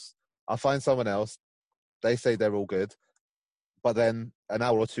someone else. They say they're all good. But then an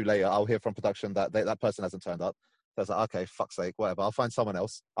hour or two later, I'll hear from production that that person hasn't turned up. So I was like, okay, fuck's sake, whatever. I'll find someone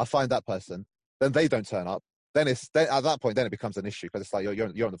else. I'll find that person. Then they don't turn up. Then at that point, then it becomes an issue because it's like you're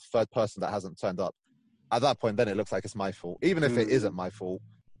the third person that hasn't turned up. At that point, then it looks like it's my fault. Even if it isn't my fault,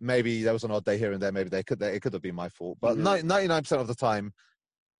 maybe there was an odd day here and there. Maybe it could have been my fault. But 99% of the time,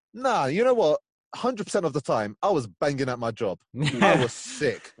 nah, you know what? 100% of the time, I was banging at my job. I was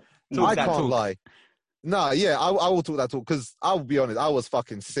sick. I can't lie. Nah, yeah, I will talk that talk because I'll be honest, I was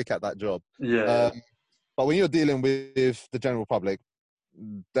fucking sick at that job. Yeah. But when you're dealing with the general public,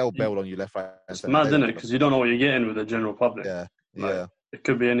 they'll bail on you left, right. It's mad, isn't it? Because you don't know what you're getting with the general public. Yeah, like, it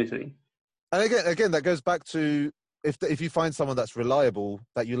could be anything. And again, that goes back to if you find someone that's reliable,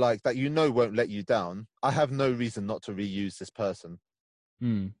 that you like, that you know won't let you down. I have no reason not to reuse this person.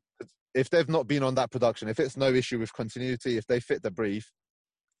 If they've not been on that production, if it's no issue with continuity, if they fit the brief,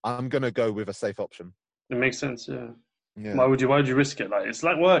 I'm gonna go with a safe option. It makes sense, yeah. Why would you risk it? Like, it's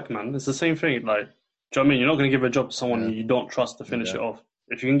like work, man. It's the same thing. Like, do you know what I mean? You're not going to give a job to someone you don't trust to finish it off.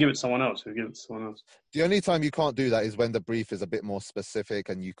 If you can give it to someone else, you give it to someone else. The only time you can't do that is when the brief is a bit more specific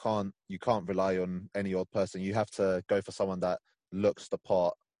and you can't rely on any odd person. You have to go for someone that looks the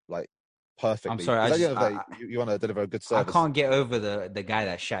part, like, perfectly. I'm sorry, you want to deliver a good service. I can't get over the guy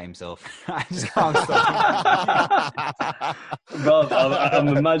that shot himself. I just can't stop. Bro, I'm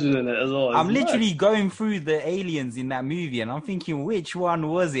imagining it as well. I'm literally going through the aliens in that movie, and I'm thinking, which one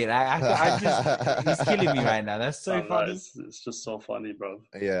was it? I just, it's killing me right now. That's so funny. It's just so funny, bro.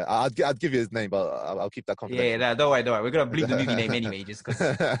 Yeah, I'd give you his name, but I'll keep that confidential. Yeah, don't worry. We're gonna bleep the movie name anyway, just because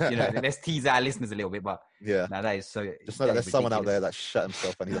let's tease our listeners a little bit. But that is so. Just know that there's someone out there that shot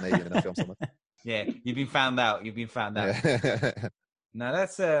himself and he's an alien in a film somewhere. Yeah, you've been found out. Yeah. Now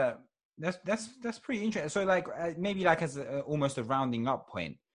that's pretty interesting. So, like, maybe like as almost a rounding up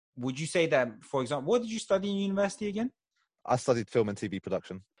point, would you say that, for example, what did you study in university again? I studied film and TV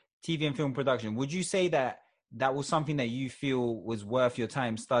production. TV and film production. Would you say that was something that you feel was worth your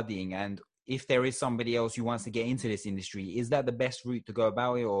time studying? And if there is somebody else who wants to get into this industry, is that the best route to go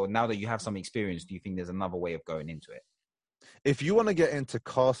about it? Or now that you have some experience, do you think there's another way of going into it? If you want to get into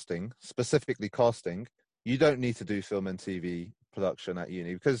casting, specifically casting, you don't need to do film and TV production at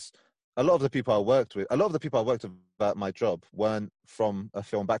uni, because a lot of the people I worked with about my job weren't from a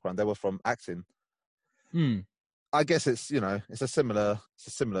film background. They were from acting. I guess it's a similar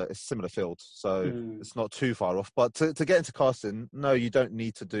field, so it's not too far off. But to get into casting, no, you don't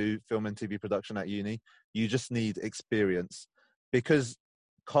need to do film and TV production at uni. You just need experience, because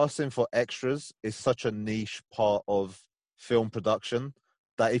casting for extras is such a niche part of film production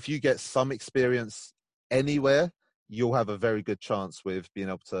that if you get some experience anywhere, you'll have a very good chance with being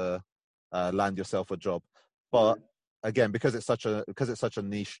able to land yourself a job. But again, because it's such a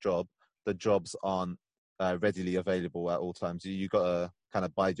niche job, the jobs aren't readily available at all times. You got to kind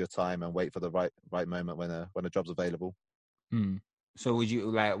of bide your time and wait for the right moment when a job's available. So would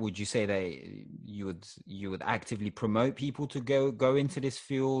you say that you would actively promote people to go into this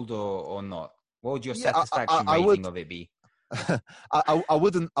field or not? What would your satisfaction rating of it be? I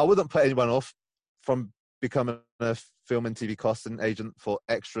wouldn't put anyone off from becoming a film and TV casting agent for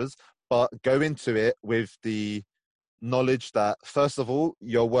extras, but go into it with the knowledge that, first of all,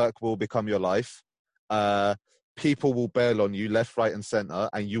 your work will become your life. People will bail on you left, right, and center,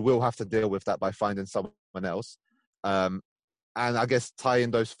 and you will have to deal with that by finding someone else. And I guess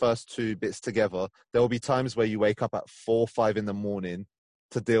tying those first two bits together, there will be times where you wake up at 4 or 5 in the morning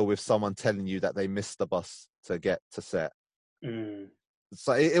to deal with someone telling you that they missed the bus to get to set.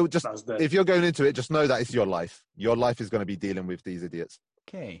 So it would just, if you're going into it, just know that it's your life. Your life is going to be dealing with these idiots.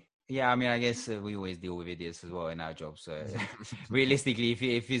 Okay. Yeah, I mean, I guess we always deal with idiots as well in our job. So realistically,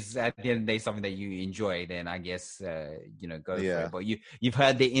 if it's at the end of the day something that you enjoy, then I guess go for Yeah. it. But you've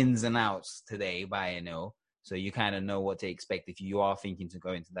heard the ins and outs today by Anil, so you kind of know what to expect if you are thinking to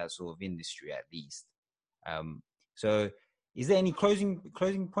go into that sort of industry at least. So is there any closing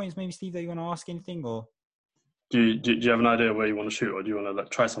points, maybe Steve, that you want to ask anything or? Do you have an idea where you want to shoot, or do you want to like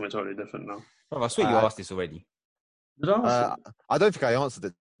try something totally different now? Bro, I swear you asked this already. Did I ask it? I don't think I answered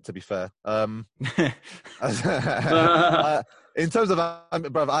it, to be fair. In terms of,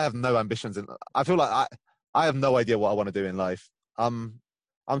 bruv, I have no ambitions. I feel like I have no idea what I want to do in life. I'm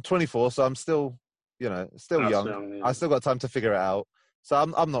 24, so I'm still, still young. Yeah. I still got time to figure it out. So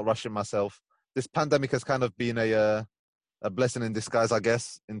I'm not rushing myself. This pandemic has kind of been a blessing in disguise, I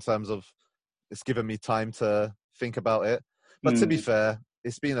guess, in terms of it's given me time to think about it. But to be fair,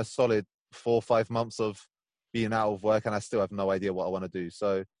 it's been a solid 4 or 5 months of being out of work, and I still have no idea what I want to do.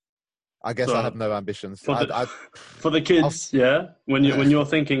 So I guess I have no ambitions. For the kids, when you're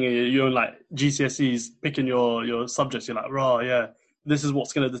thinking you're like GCSEs, picking your subjects, you're like, raw, yeah, this is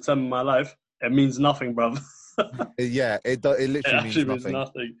what's going to determine my life. It means nothing, bruv. Yeah, it literally means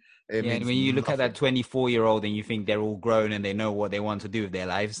nothing. And when you look at that 24-year-old and you think they're all grown and they know what they want to do with their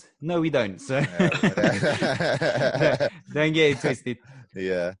lives, no, we don't. So don't get it twisted.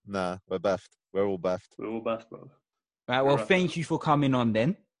 Yeah, nah, we're baffed. We're all baffed. We're all baffed, bro. Right, well, thank you for coming on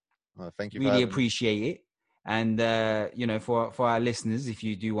then. Thank you. Really appreciate it. And, for our listeners, if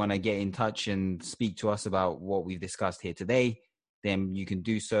you do want to get in touch and speak to us about what we've discussed here today, then you can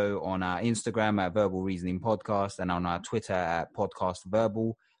do so on our Instagram at Verbal Reasoning Podcast and on our Twitter at Podcast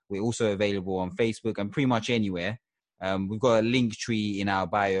Verbal. We're also available on Facebook and pretty much anywhere. We've got a link tree in our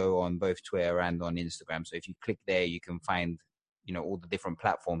bio on both Twitter and on Instagram. So if you click there, you can find, all the different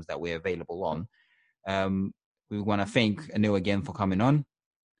platforms that we're available on. We want to thank Anil again for coming on.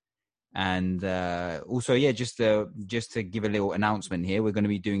 And also, just to give a little announcement here, we're going to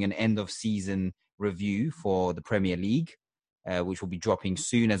be doing an end of season review for the Premier League, which will be dropping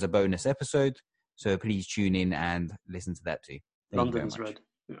soon as a bonus episode. So please tune in and listen to that too. London's red.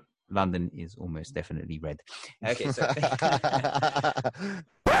 Yeah. London is almost definitely red. Okay, so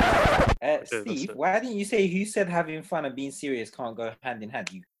Steve, why didn't you say who said having fun and being serious can't go hand in hand?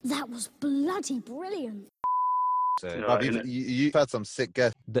 That was bloody brilliant. So you've had some sick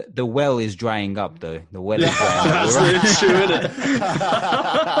guests. The well is drying up, though. The well is drying up. That's true, isn't it?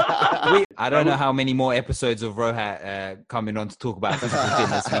 I don't know how many more episodes of Rohat coming on to talk about physical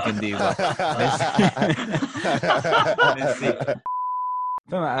fitness we can do, but let's see.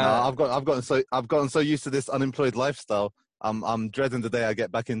 I've gotten so used to this unemployed lifestyle. I'm dreading the day I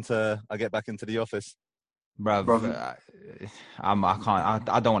get back into the office. Bruv.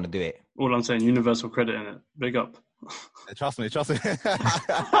 I don't want to do it. All I'm saying, universal credit in it. Big up. Trust me.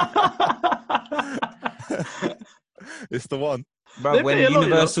 It's the one. Bro, when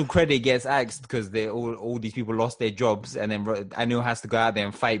universal credit gets axed because all these people lost their jobs, and then Anil has to go out there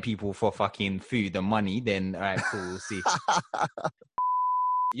and fight people for fucking food and money, then all right, cool, we'll see.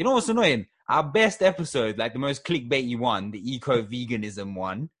 You know what's annoying? Our best episode, like the most clickbaity one, the eco-veganism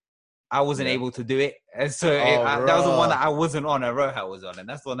one, I wasn't able to do it. And so that was the one that I wasn't on, Rohat was on, and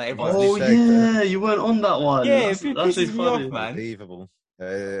that's the one that everyone's you weren't on that one. Yeah, that's pisses me off, man. Unbelievable.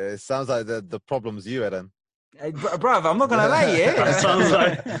 It sounds like the problem's you, Eden. Hey, bruv, I'm not going to lie, That sounds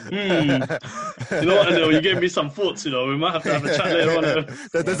like, You know what, Anil, you gave me some thoughts, we might have to have a chat later on.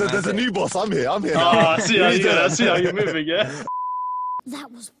 There's a new boss. I'm here. I see how you're moving, yeah?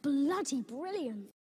 That was bloody brilliant.